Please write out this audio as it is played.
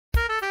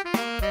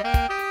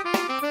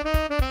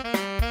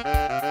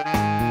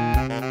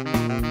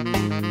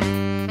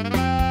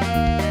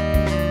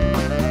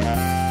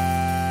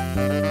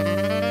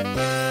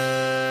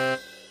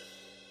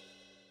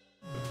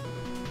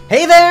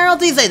Hey there,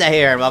 Ultizeta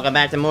here, and welcome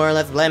back to more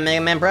Let's Play Mega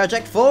Man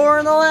Project 4.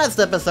 In the last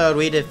episode,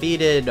 we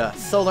defeated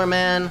Solar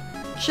Man,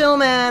 Chill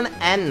Man,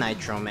 and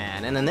Nitro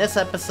Man. And in this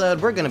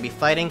episode, we're going to be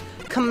fighting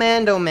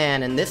Commando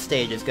Man, and this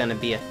stage is going to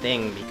be a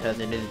thing because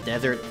it is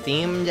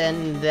desert-themed,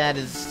 and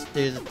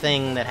there's a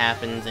thing that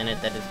happens in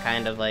it that is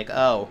kind of like,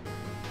 oh,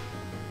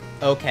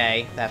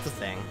 okay, that's a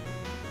thing.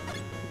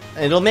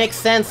 It'll make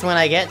sense when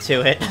I get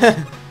to it.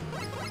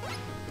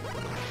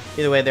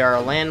 Either way, there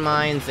are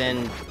landmines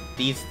and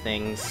these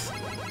things.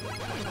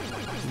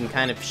 You can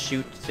kind of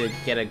shoot to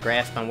get a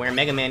grasp on where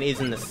Mega Man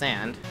is in the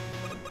sand.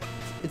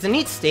 It's a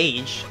neat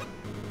stage.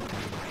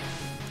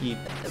 You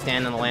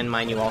stand on the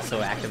landmine, you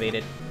also activate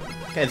it.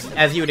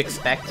 As you would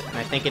expect, and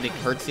I think it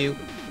hurts you,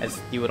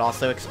 as you would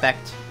also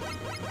expect.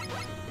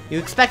 You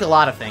expect a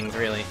lot of things,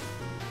 really.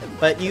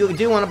 But you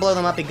do want to blow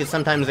them up because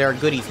sometimes there are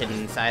goodies hidden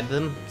inside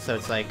them, so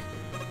it's like,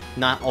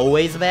 not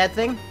always a bad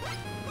thing.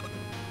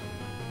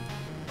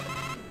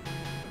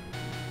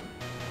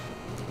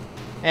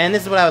 And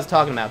this is what I was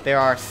talking about. There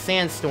are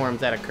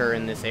sandstorms that occur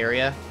in this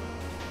area.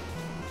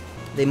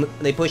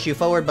 They push you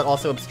forward, but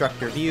also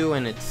obstruct your view,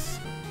 and it's...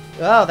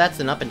 Oh, that's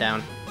an up and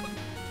down.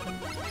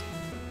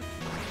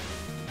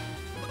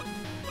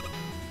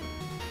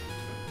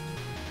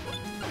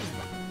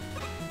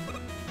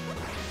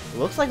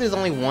 Looks like there's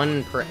only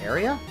one per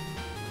area?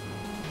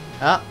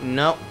 Oh,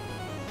 no.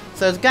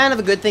 So it's kind of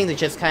a good thing to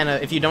just kind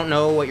of, if you don't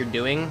know what you're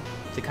doing,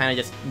 to kind of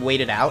just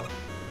wait it out.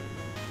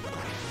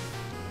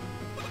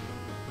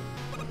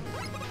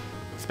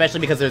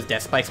 Especially because there's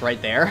death spikes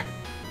right there.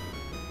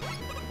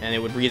 And it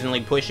would reasonably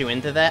push you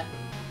into that.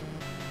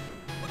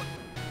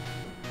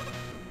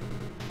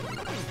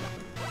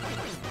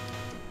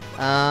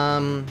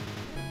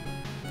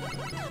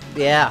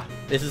 Yeah.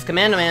 This is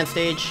Commando Man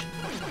stage.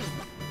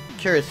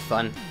 Sure is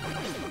fun.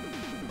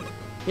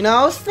 You know,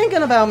 I was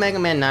thinking about Mega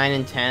Man 9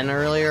 and 10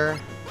 earlier.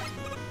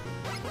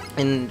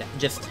 And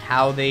just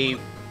how they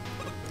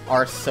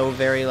are so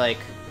very, like,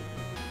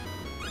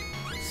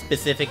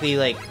 specifically,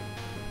 like,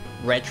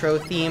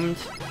 retro-themed.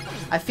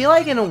 I feel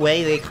like, in a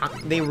way,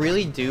 they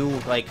really do,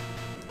 like,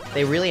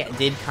 they really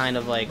did kind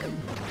of, like,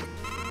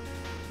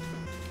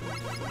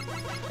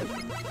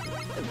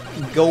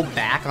 go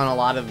back on a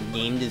lot of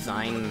game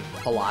design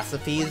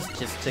philosophies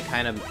just to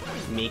kind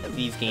of make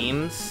these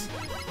games.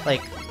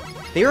 Like,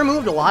 they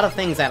removed a lot of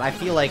things that I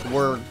feel like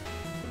were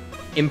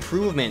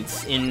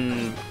improvements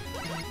in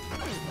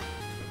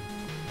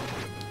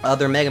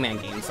other Mega Man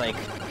games, like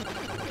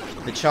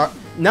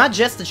not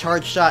just the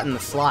charge shot and the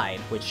slide,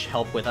 which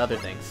help with other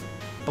things,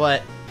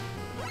 but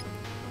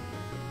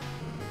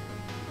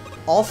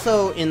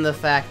also in the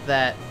fact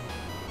that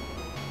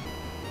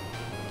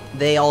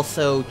they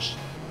also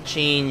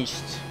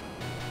changed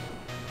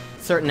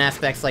certain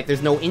aspects, like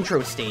there's no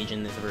intro stage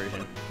in this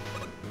version.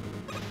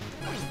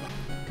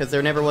 Because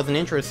there never was an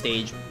intro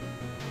stage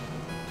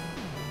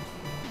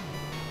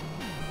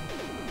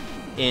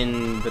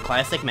in the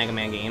classic Mega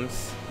Man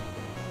games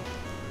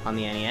on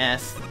the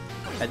NES.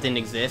 That didn't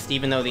exist,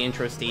 even though the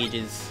intro stage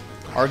is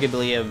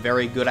arguably a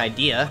very good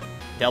idea.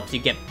 It helps you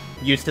get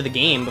used to the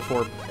game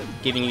before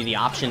giving you the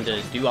option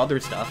to do other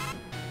stuff.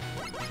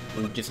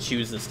 And just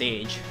choose the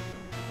stage.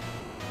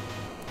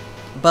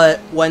 But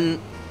when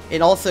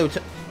it also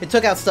it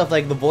took out stuff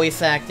like the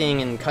voice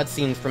acting and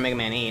cutscenes from Mega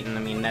Man 8, and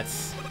I mean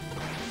that's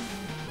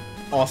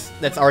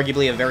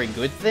arguably a very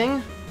good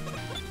thing.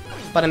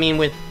 But I mean,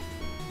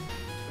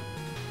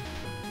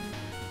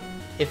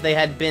 if they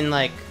had been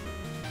like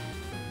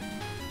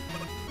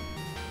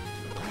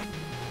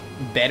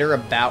better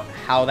about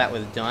how that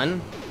was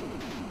done.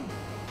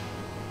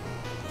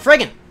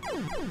 Friggin'!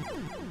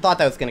 Thought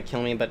that was gonna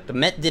kill me, but the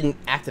Met didn't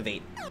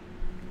activate.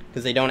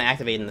 Because they don't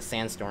activate in the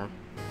sandstorm.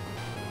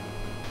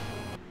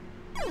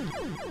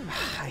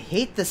 I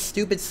hate this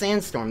stupid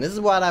sandstorm. This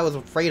is what I was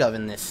afraid of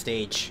in this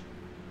stage.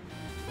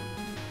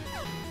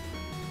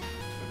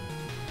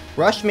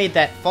 Rush made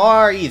that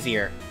far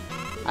easier.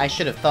 I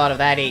should have thought of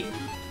that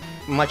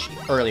much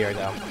earlier,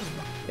 though.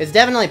 It's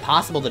definitely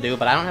possible to do,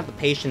 but I don't have the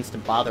patience to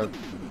bother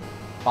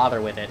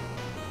with it.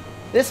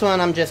 This one,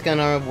 I'm just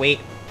gonna wait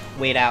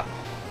out.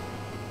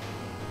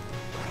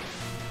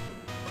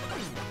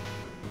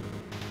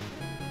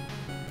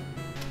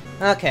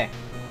 Okay.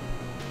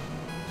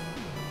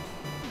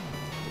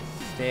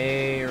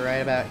 Stay right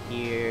about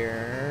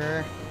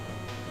here.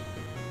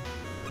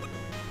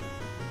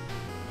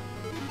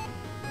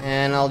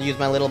 And I'll use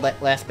my little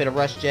last bit of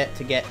Rush Jet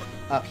to get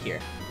up here.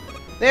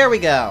 There we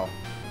go!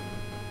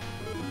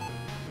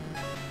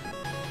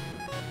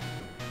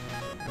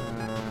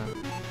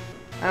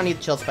 I don't need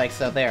the chill spikes,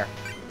 so there.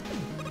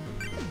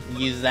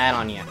 Use that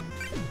on you.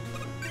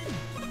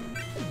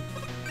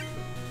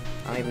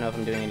 I don't even know if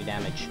I'm doing any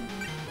damage.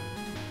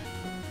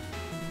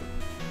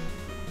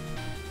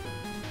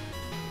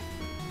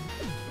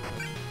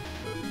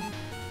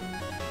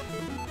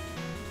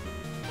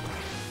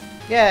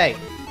 Yay!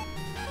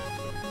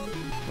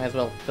 Might as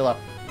well fill up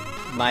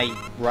my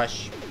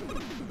rush,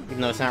 even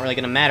though it's not really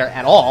gonna matter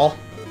at all.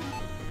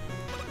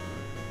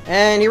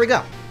 And here we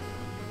go.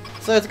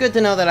 So it's good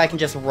to know that I can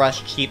just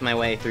rush cheat my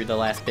way through the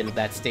last bit of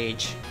that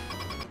stage.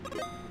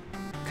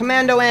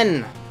 Commando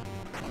N!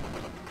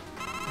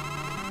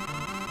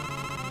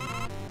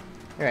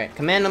 Alright,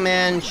 Commando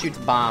Man shoots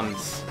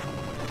bombs.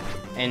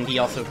 And he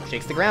also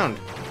shakes the ground.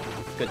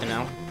 Good to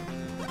know.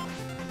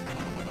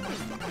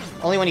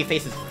 Only when he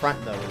faces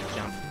front, though, will he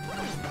jump.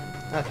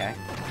 Okay.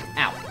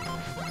 Ow.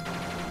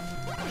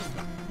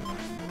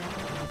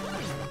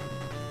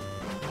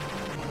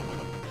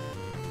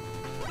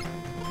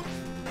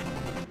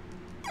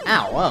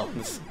 Ow, whoa.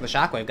 The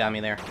shockwave got me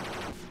there.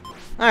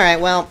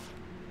 Alright, well,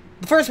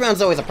 the first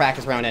round's always a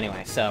practice round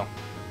anyway, so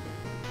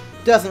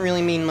doesn't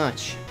really mean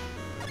much.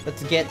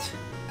 Let's get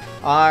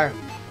our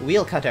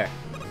wheel cutter.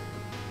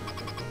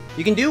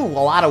 You can do a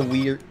lot of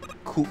weird,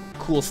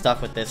 cool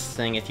stuff with this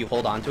thing if you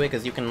hold on to it,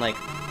 because you can, like,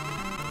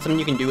 something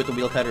you can do with the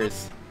wheel cutter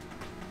is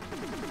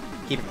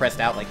keep it pressed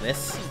out like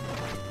this.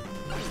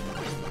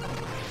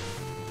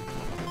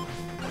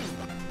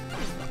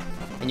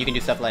 And you can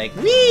do stuff like,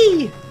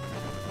 whee!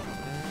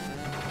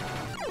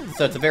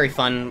 So it's a very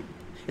fun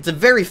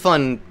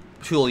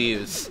tool to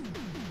use.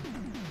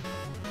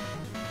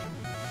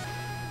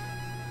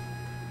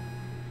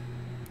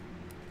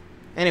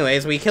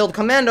 Anyways, we killed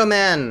Commando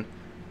Man!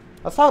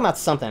 I was talking about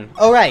something.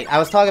 Oh, right, I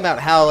was talking about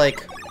how,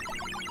 like,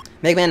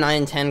 Mega Man 9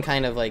 and 10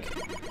 kind of, like...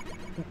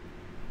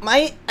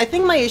 I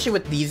think my issue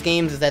with these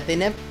games is that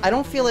I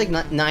don't feel like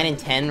 9 and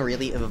 10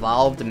 really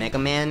evolved Mega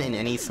Man in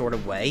any sort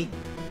of way.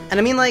 And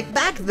I mean, like,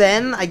 back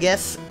then, I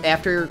guess,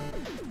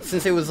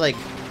 since it was, like...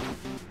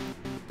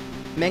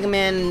 Mega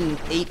Man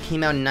 8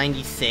 came out in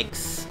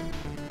 96,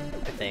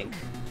 I think.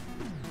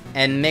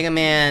 And Mega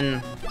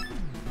Man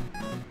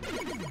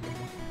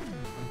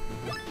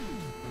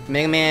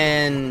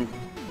 9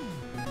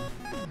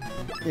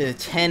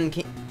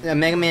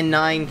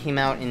 came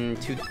out in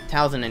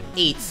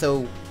 2008,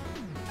 so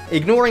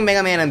ignoring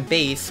Mega Man and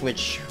Base,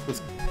 which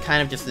was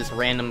kind of just this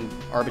random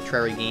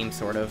arbitrary game,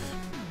 sort of.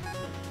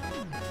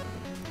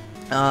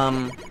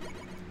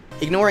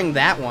 Ignoring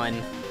that one,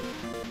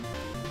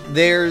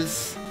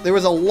 there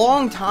was a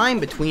long time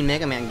between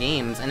Mega Man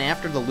games, and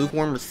after the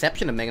lukewarm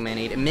reception of Mega Man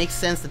 8, it makes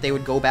sense that they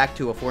would go back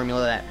to a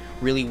formula that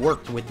really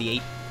worked with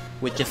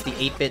just the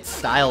 8-bit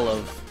style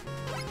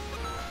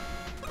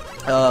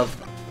of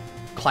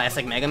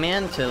classic Mega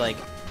Man to, like,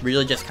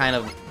 really just kind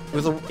of...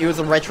 It was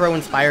a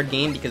retro-inspired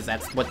game because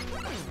that's what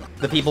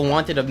the people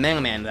wanted of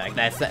Mega Man. Like,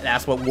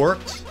 that's what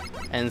worked,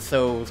 and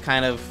so it was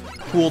kind of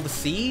cool to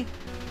see.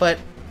 But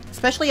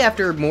especially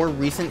after more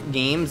recent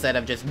games that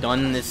have just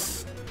done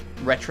this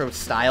retro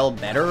style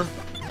better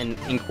and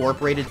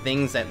incorporated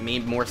things that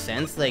made more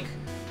sense, like,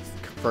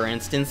 for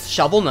instance,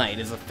 Shovel Knight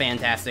is a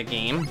fantastic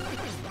game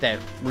that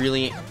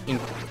really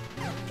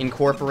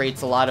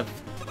incorporates a lot of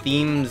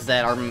themes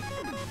that are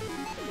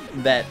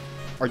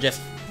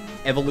just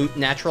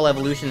natural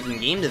evolutions in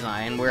game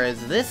design,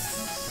 whereas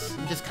this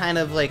just kind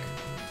of, like,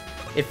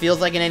 it feels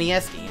like an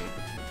NES game.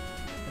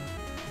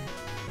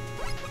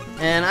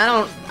 And I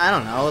don't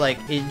know, like,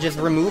 it just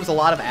removes a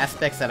lot of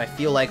aspects that I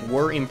feel like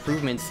were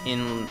improvements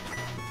in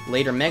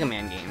later Mega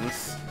Man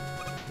games.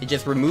 It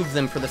just removes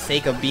them for the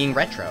sake of being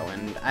retro,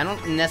 and I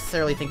don't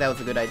necessarily think that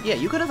was a good idea.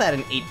 You could have had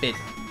an 8-bit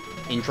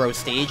intro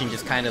stage and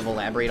just kind of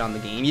elaborate on the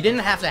game. You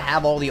didn't have to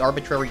have all the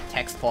arbitrary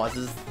text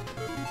pauses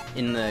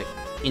in the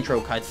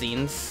intro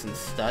cutscenes and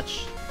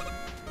such.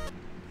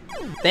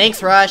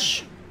 Thanks,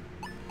 Rush!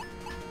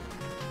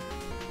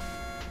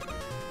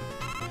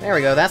 There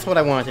we go, that's what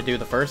I wanted to do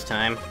the first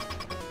time.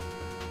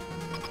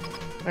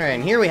 Alright,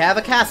 and here we have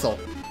a castle.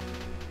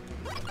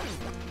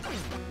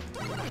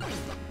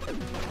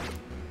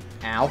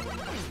 Ow.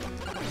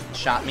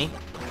 Shot me.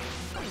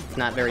 It's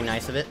not very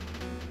nice of it.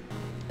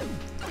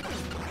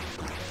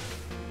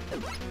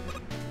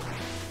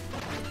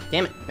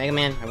 Damn it, Mega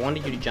Man, I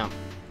wanted you to jump.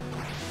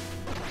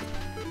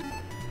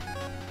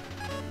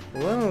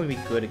 What would be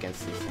good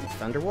against these things?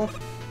 Thunderwolf?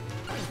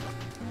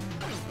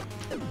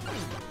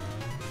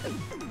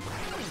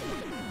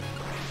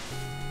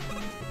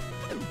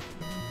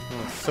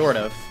 Well, sort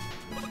of.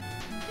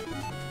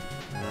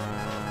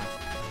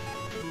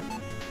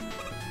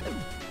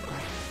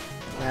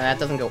 That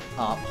doesn't go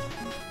up.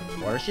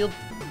 Water shield?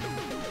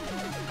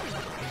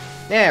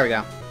 There we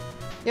go.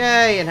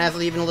 Yay, it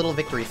has even a little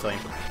victory swing.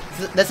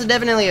 This is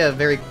definitely a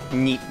very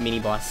neat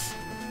mini-boss.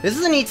 This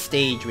is a neat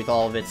stage with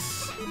all of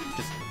its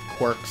just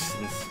quirks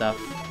and stuff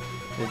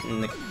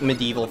in the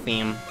medieval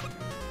theme.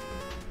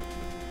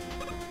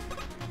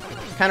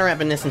 Kind of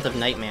reminiscent of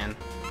Nightman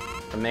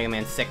from Mega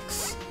Man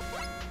 6.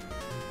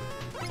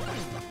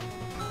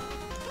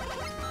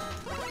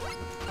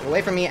 Get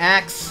away from me,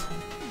 axe!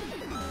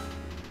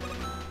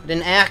 I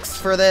didn't axe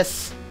for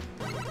this!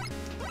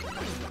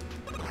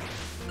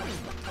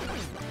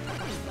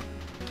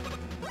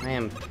 I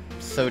am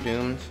so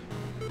doomed.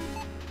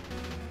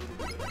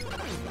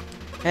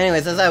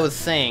 Anyways, as I was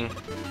saying,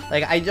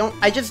 like,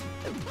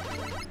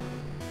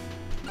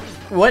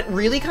 what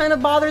really kind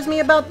of bothers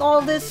me about all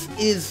of this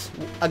is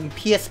a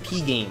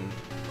PSP game.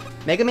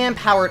 Mega Man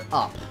Powered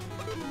Up.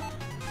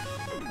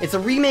 It's a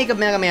remake of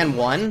Mega Man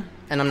 1,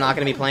 and I'm not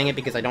going to be playing it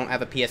because I don't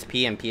have a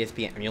PSP, and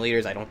PSP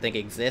emulators I don't think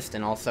exist,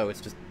 and also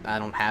it's just, I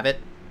don't have it.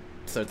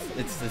 So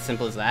it's as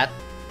simple as that.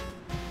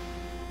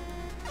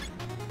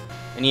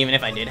 And even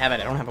if I did have it,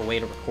 I don't have a way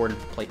to record and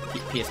play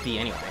PSP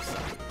anyway, so.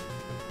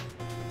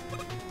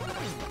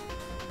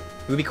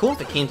 It would be cool if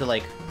it came to,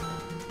 like,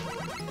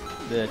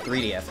 the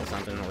 3DS or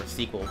something, or a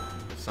sequel or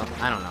something,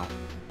 I don't know.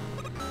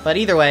 But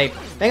either way,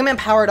 Mega Man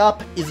Powered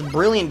Up is a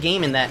brilliant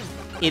game in that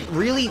it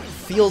really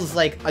feels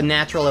like a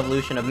natural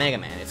evolution of Mega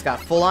Man. It's got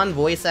full-on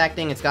voice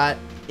acting, it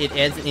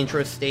adds an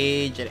intro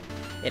stage, it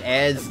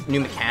adds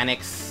new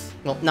mechanics.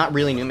 Well, not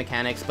really new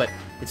mechanics, but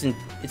it's in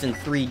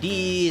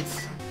 3D,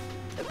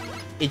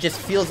 it just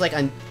feels like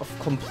a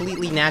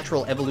completely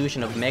natural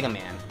evolution of Mega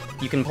Man.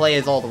 You can play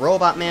as all the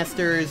Robot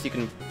Masters,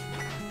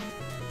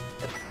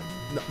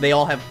 they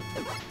all have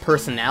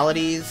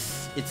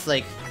personalities. It's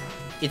like,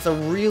 it's a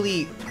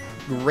really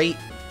great,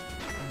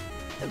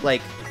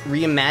 like,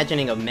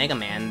 reimagining of Mega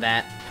Man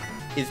that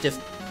is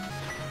just,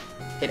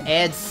 it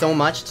adds so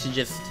much to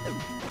just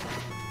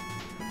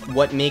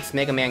what makes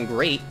Mega Man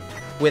great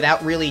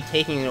without really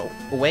taking it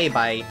away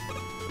by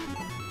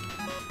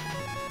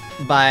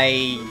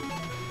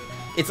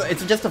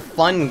it's just a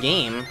fun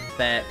game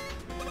that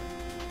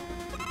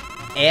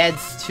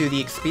adds to the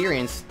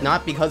experience,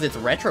 not because it's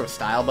retro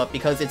style, but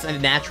because it's a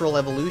natural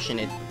evolution.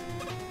 It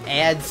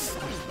adds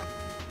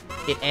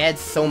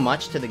so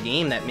much to the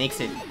game that makes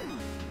it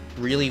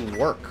really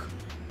work.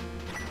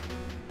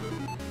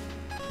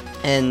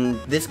 And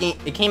this game,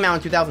 it came out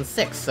in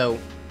 2006, so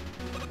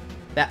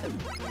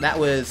that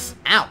was,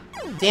 ow,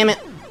 damn it.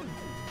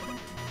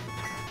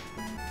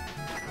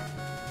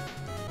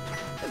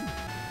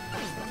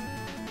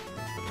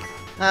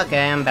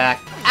 Okay, I'm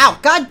back. Ow,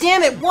 god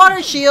damn it,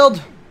 water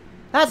shield!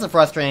 That's the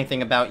frustrating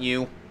thing about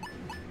you.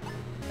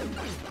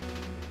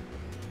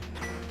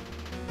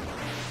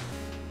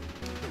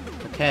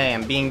 Okay,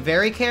 I'm being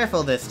very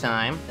careful this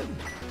time.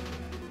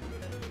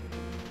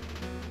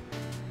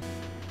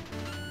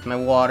 My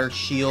water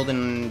shield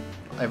and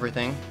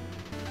everything.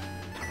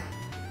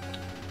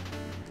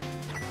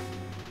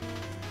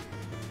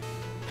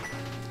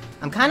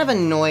 I'm kind of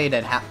annoyed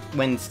at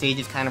when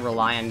stages kind of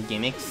rely on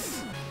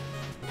gimmicks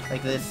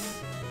like this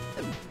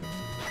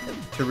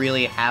to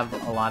really have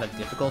a lot of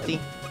difficulty.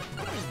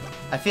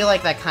 I feel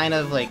like that kind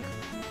of like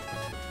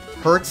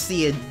hurts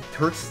it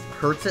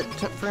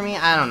for me.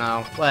 I don't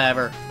know.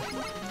 Whatever.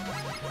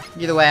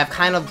 Either way, I've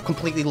kind of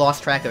completely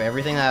lost track of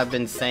everything that I've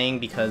been saying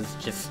because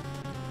just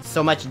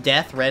so much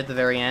death right at the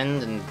very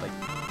end and like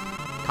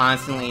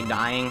constantly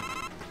dying.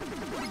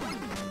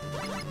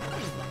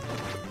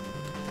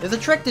 There's a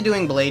trick to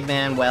doing Blade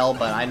Man well,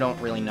 but I don't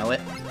really know it.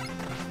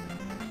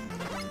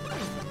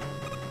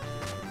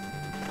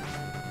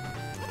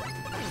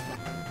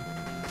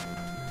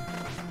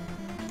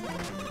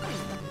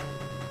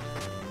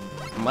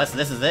 Unless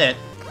this is it.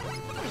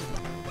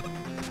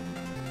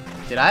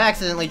 Did I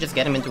accidentally just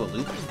get him into a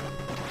loop?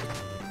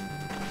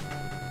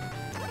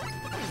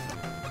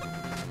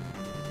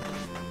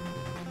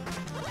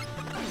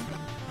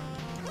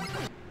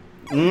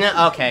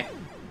 No, okay.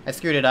 I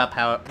screwed it up,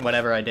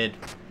 whatever I did.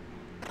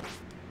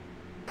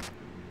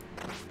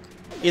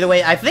 Either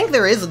way, I think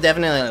there is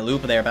definitely a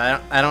loop there,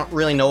 but I don't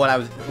really know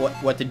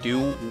what to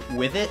do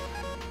with it.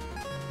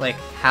 Like,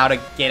 how to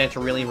get it to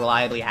really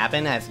reliably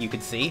happen, as you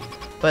could see.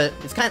 But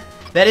it's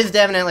that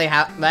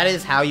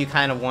is how you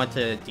kind of want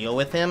to deal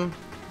with him.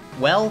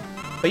 Well,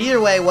 but either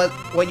way,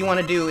 what you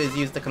want to do is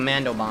use the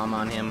commando bomb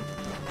on him.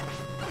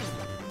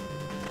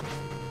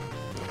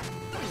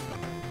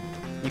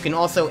 You can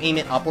also aim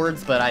it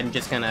upwards, but I'm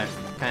just gonna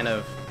kind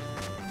of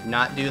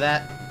not do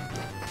that.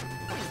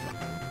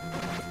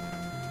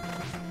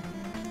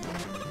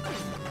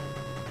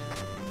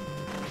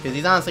 Because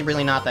he's honestly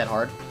really not that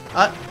hard.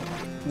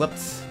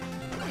 Whoops.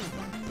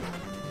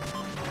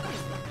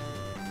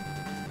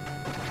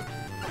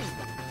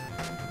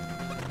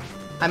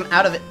 I'm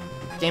out of it.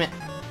 Damn it.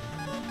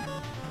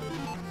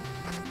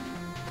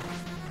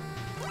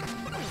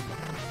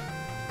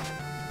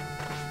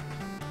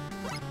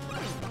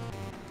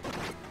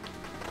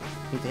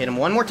 Need to hit him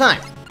one more time.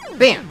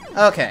 Bam!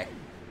 Okay.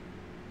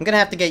 I'm gonna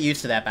have to get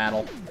used to that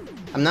battle.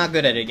 I'm not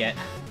good at it yet.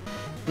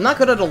 I'm not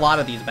good at a lot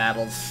of these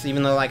battles,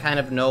 even though I kind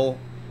of know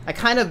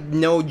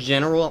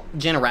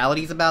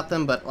generalities about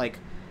them, but like,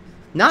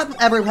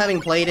 not ever having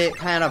played it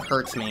kind of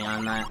hurts me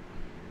on that.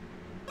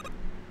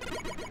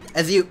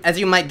 As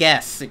you might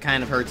guess, it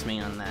kind of hurts me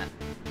on that.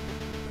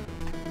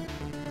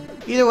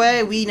 Either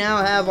way, we now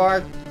have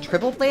our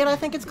triple blade, I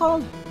think it's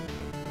called?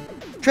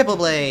 Triple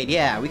blade,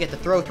 yeah, we get to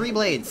throw 3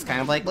 blades,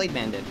 kind of like Blade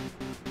Man did.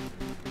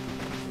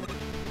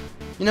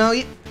 You know,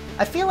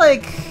 I feel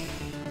like,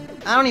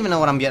 I don't even know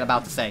what I'm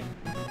about to say.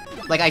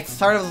 Like, I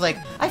sort of was like,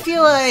 I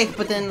feel like,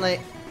 but then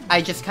like,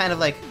 I just kind of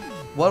like,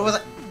 what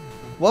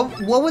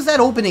was that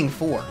opening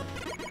for?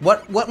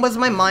 What was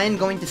my mind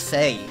going to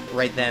say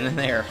right then and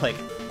there? Like,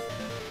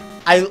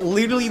 I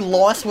literally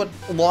lost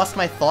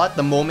my thought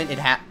the moment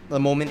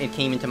it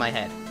came into my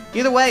head.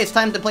 Either way, it's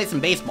time to play some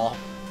baseball.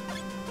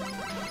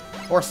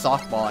 Or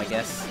softball, I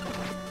guess.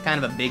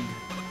 Kind of a big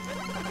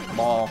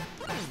ball.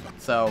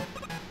 So,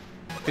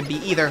 could be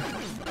either.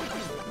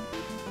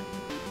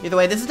 Either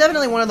way, this is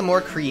definitely one of the more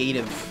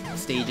creative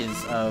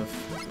stages of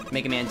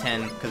Mega Man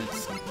 10, because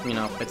it's, you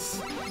know,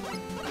 it's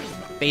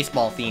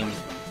baseball themed,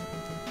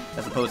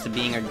 as opposed to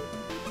being an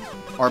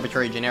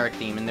arbitrary generic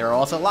theme, and there are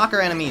also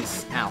locker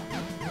enemies! Ow.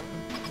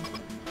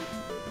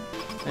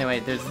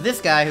 Anyway, there's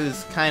this guy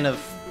who's kind of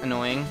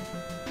annoying.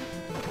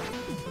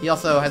 He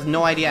also has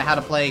no idea how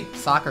to play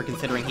soccer,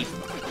 considering he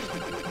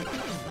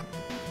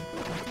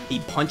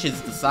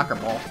punches the soccer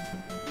ball.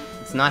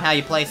 It's not how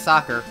you play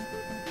soccer.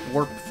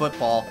 Warped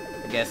football,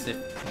 I guess, if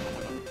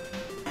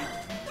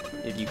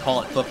you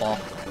call it football.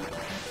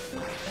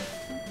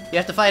 You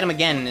have to fight him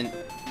again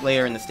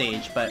later in the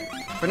stage, but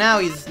for now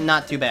he's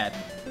not too bad.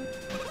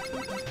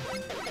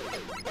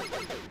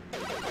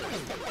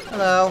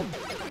 Hello.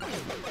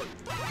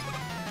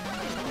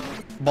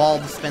 Ball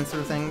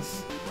dispenser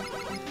things.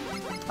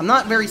 I'm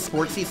not very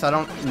sportsy, so I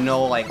don't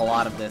know, like, a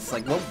lot of this.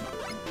 Like, what?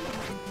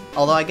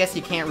 Although I guess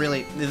you can't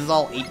really... This is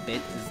all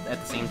 8-bit at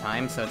the same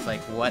time, so it's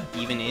like, what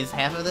even is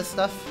half of this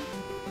stuff?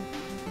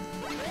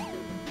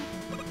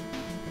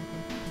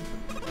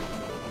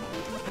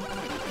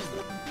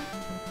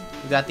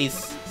 We got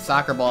these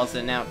soccer balls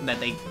that now...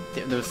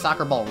 They're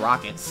soccer ball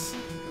rockets.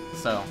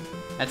 So,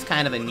 that's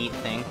kind of a neat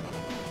thing.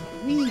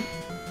 Whee!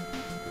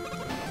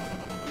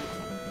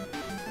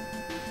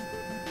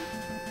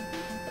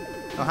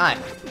 Oh, hi.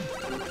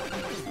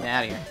 Get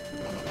out of here.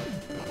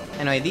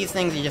 Anyway, these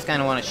things you just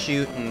kind of want to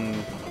shoot and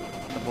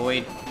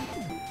avoid.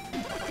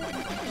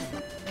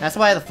 That's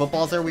why the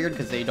footballs are weird,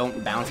 because they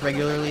don't bounce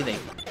regularly.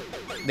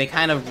 They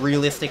kind of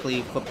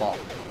realistically football.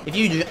 If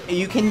you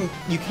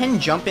can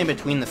jump in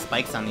between the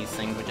spikes on these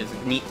things, which is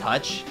a neat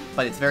touch,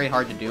 but it's very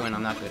hard to do, and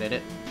I'm not good at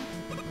it.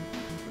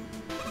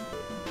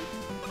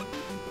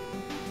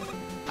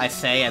 I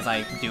say as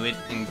I do it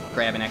and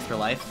grab an extra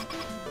life.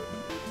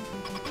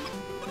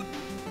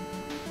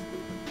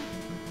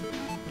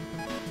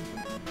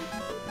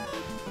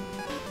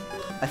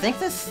 I think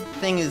this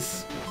thing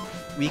is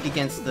weak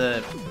against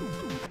the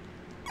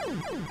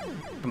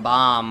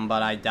bomb,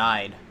 but I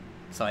died,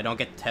 so I don't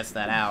get to test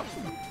that out.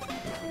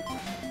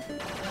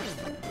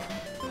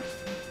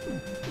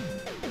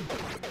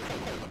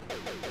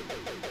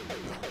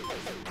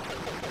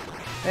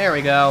 There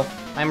we go.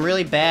 I'm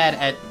really bad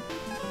at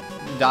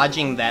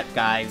dodging that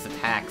guy's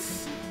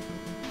attacks.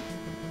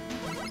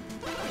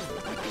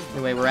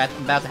 Anyway, we're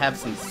about to have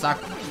some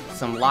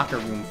locker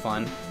room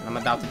fun, and I'm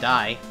about to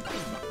die.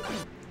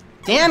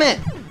 Damn it!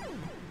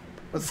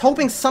 I was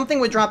hoping something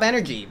would drop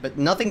energy, but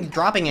nothing's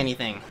dropping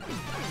anything.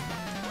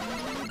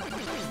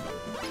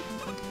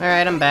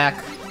 Alright, I'm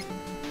back.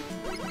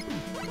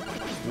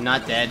 I'm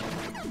not dead.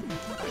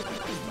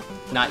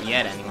 Not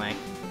yet, anyway.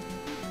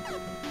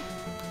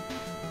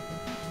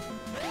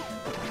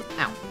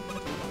 Ow.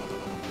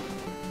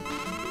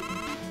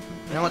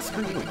 You know what?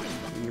 Screw you.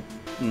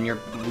 And your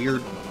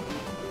weird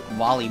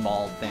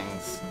volleyball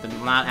things. They're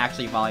not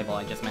actually volleyball,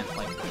 I just meant,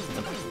 like,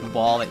 it's a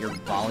ball that you're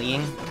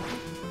volleying.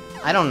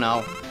 I don't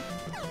know.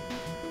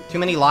 Too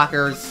many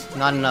lockers,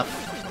 not enough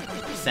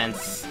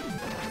sense.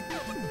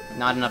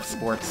 Not enough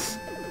sports.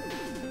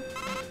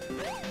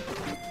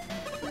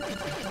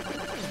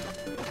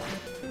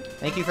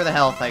 Thank you for the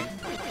health, I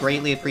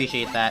greatly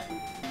appreciate that.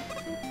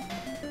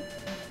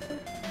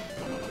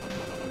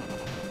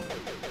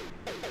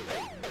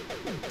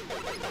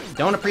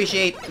 Don't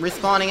appreciate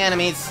respawning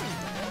enemies.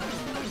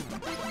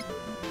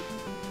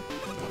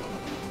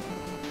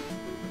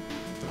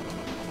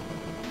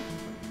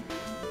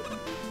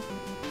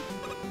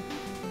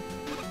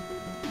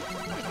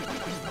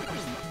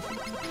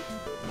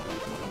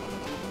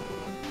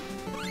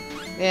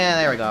 Yeah,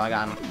 there we go, I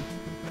got him.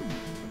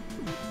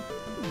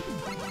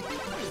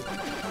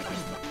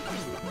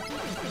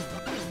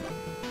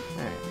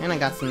 Alright, and I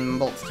got some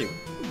bolts too.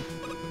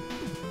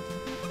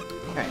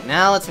 Alright,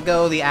 now let's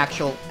go the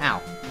actual...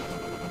 Ow.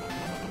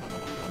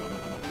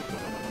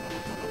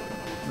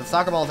 The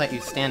soccer balls that you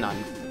stand on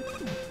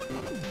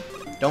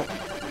don't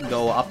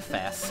go up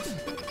fast.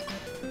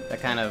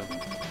 That kind of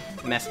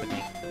messed with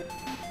me.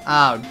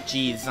 Oh,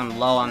 jeez, I'm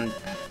low on...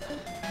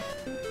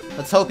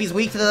 Let's hope he's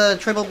weak to the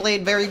triple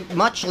blade very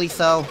muchly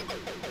so.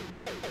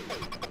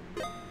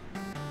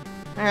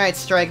 Alright,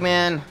 Strike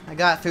Man. I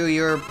got through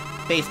your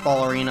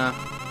baseball arena.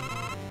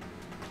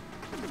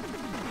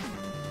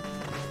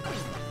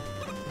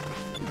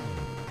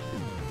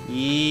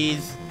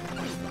 His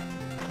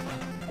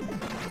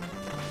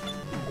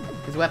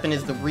weapon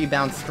is the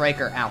Rebound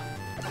Striker. Ow.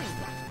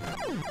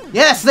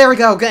 Yes, there we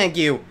go, thank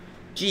you!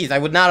 Jeez, I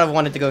would not have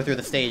wanted to go through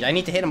the stage. I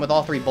need to hit him with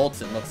all 3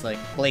 bolts, it looks like.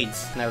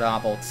 Blades. No, they're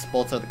not bolts.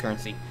 Bolts are the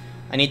currency.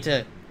 I need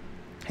to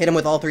hit him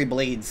with all 3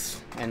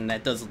 blades, and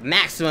that does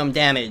maximum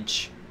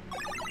damage.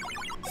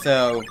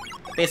 So,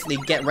 basically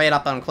get right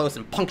up on close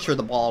and puncture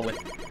the ball with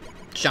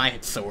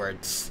giant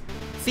swords.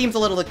 Seems a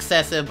little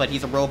excessive, but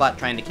he's a robot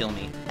trying to kill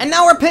me. And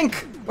now we're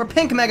pink! We're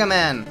pink Mega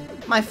Man!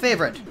 My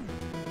favorite.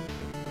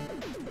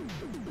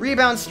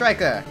 Rebound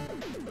Striker.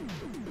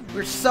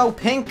 We're so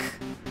pink!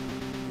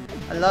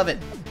 I love it.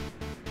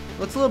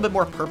 Looks a little bit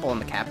more purple in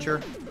the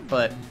capture,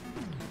 but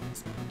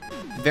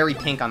very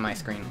pink on my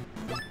screen.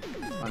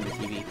 On the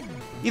TV.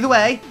 Either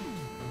way,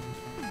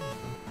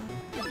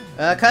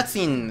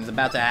 cutscene is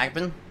about to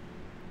happen.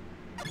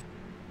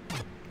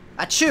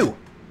 Achoo!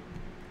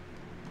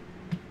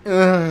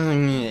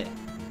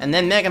 And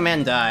then Mega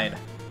Man died.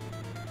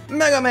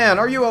 Mega Man,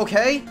 are you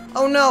okay?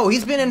 Oh no,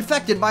 he's been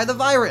infected by the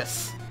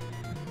virus!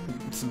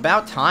 It's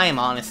about time,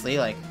 honestly.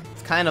 Like,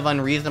 it's kind of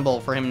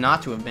unreasonable for him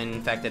not to have been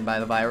infected by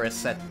the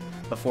virus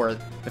before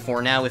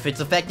now. If it's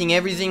affecting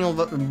every single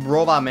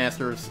robot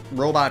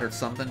or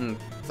something,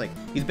 it's like,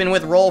 he's been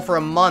with Roll for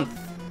a month.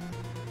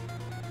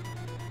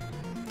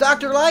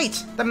 Dr.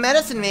 Light, the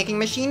medicine-making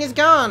machine is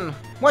gone.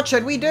 What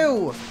should we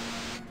do?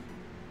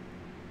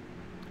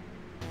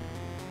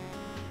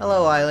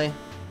 Hello, Wily.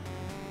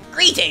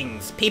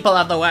 Greetings, people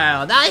of the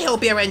world. I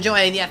hope you're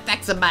enjoying the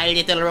effects of my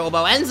little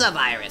Robo-Enza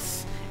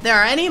virus. If there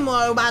are any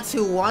more robots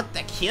who want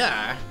the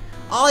cure,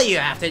 all you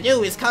have to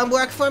do is come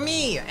work for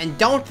me. And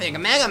don't think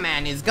Mega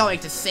Man is going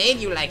to save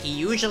you like he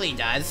usually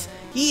does.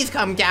 He's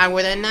come down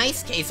with a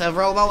nice case of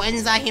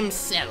Robo-Enza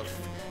himself.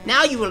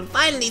 Now you will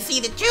finally see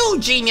the true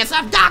genius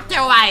of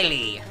Dr.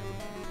 Wily.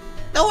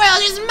 The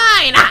world is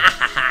mine! Ha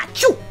ha ha!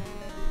 Choo!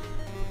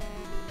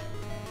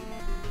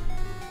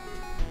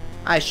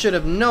 I should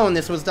have known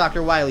this was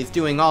Dr. Wily's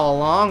doing all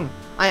along.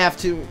 I have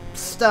to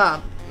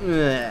stop.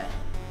 Ugh.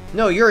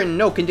 No, you're in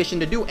no condition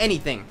to do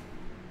anything.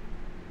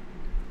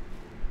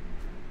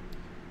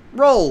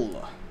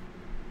 Roll.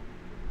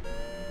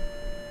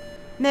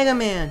 Mega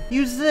Man,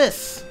 use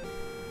this.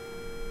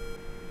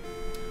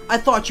 I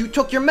thought you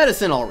took your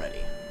medicine already.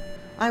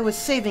 I was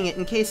saving it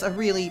in case a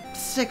really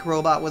sick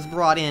robot was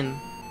brought in.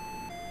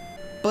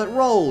 But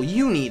Roll,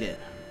 you need it.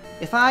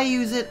 If I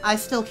use it, I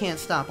still can't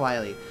stop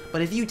Wily.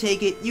 But if you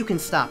take it, you can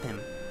stop him.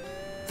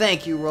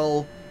 Thank you,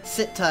 Roll.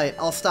 Sit tight,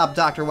 I'll stop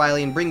Dr.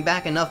 Wily and bring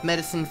back enough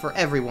medicine for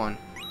everyone.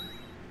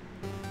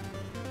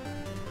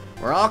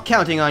 We're all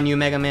counting on you,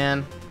 Mega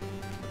Man.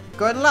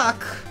 Good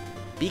luck.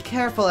 Be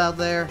careful out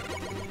there.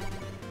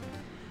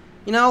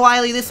 You know,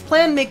 Wily, this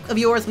plan of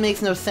yours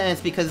makes no sense,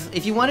 because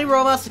if you wanted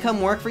robots to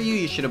come work for you,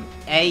 you should have,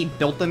 A,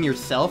 built them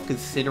yourself,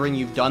 considering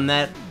you've done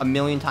that a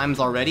million times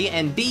already,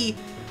 and B,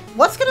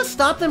 what's gonna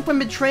stop them from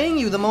betraying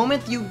you the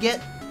moment you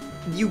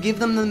give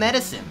them the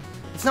medicine?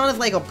 It's not as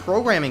like a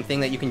programming thing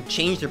that you can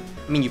change their...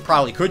 I mean, you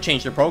probably could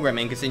change their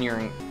programming,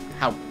 considering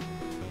how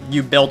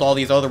you built all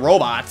these other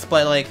robots,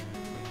 but like,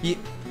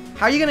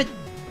 how are you gonna...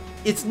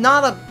 It's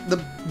not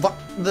what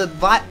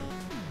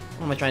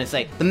am I trying to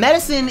say? The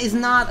medicine is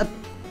not a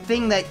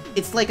thing that,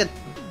 it's like a...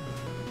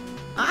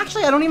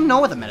 Actually, I don't even know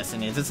what the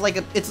medicine is. It's like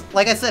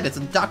I said, it's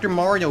a Dr.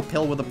 Mario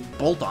pill with a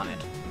bolt on it.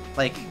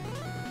 Like,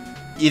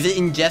 is it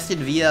ingested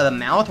via the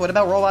mouth? What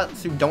about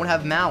robots who don't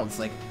have mouths?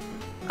 Like,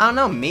 I don't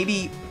know,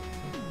 maybe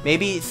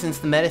since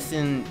the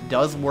medicine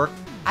does work...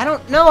 I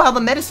don't know how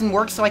the medicine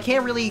works, so I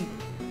can't really...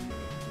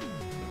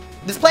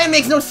 This plan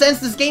makes no sense,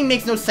 this game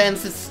makes no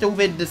sense, it's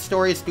stupid, this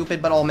story is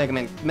stupid, but all Mega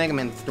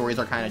Man stories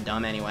are kind of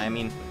dumb anyway. I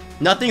mean,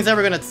 nothing's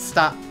ever gonna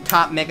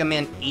top Mega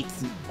Man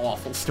 8's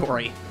awful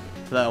story,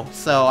 though.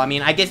 So, I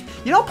mean, I guess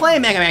you don't play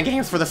Mega Man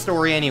games for the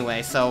story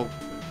anyway, so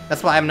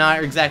that's why I'm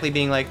not exactly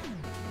being, like,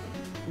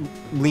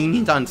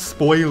 lenient on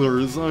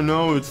spoilers. Oh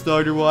no, it's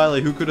Dr.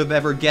 Wily, who could have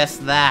ever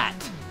guessed that?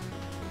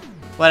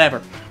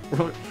 Whatever.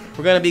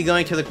 We're gonna be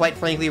going to the, quite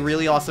frankly,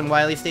 really awesome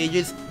Wily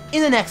stages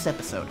in the next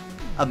episode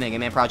of Mega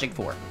Man Project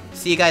 4.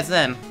 See you guys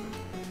then.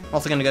 I'm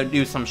also gonna go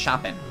do some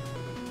shopping.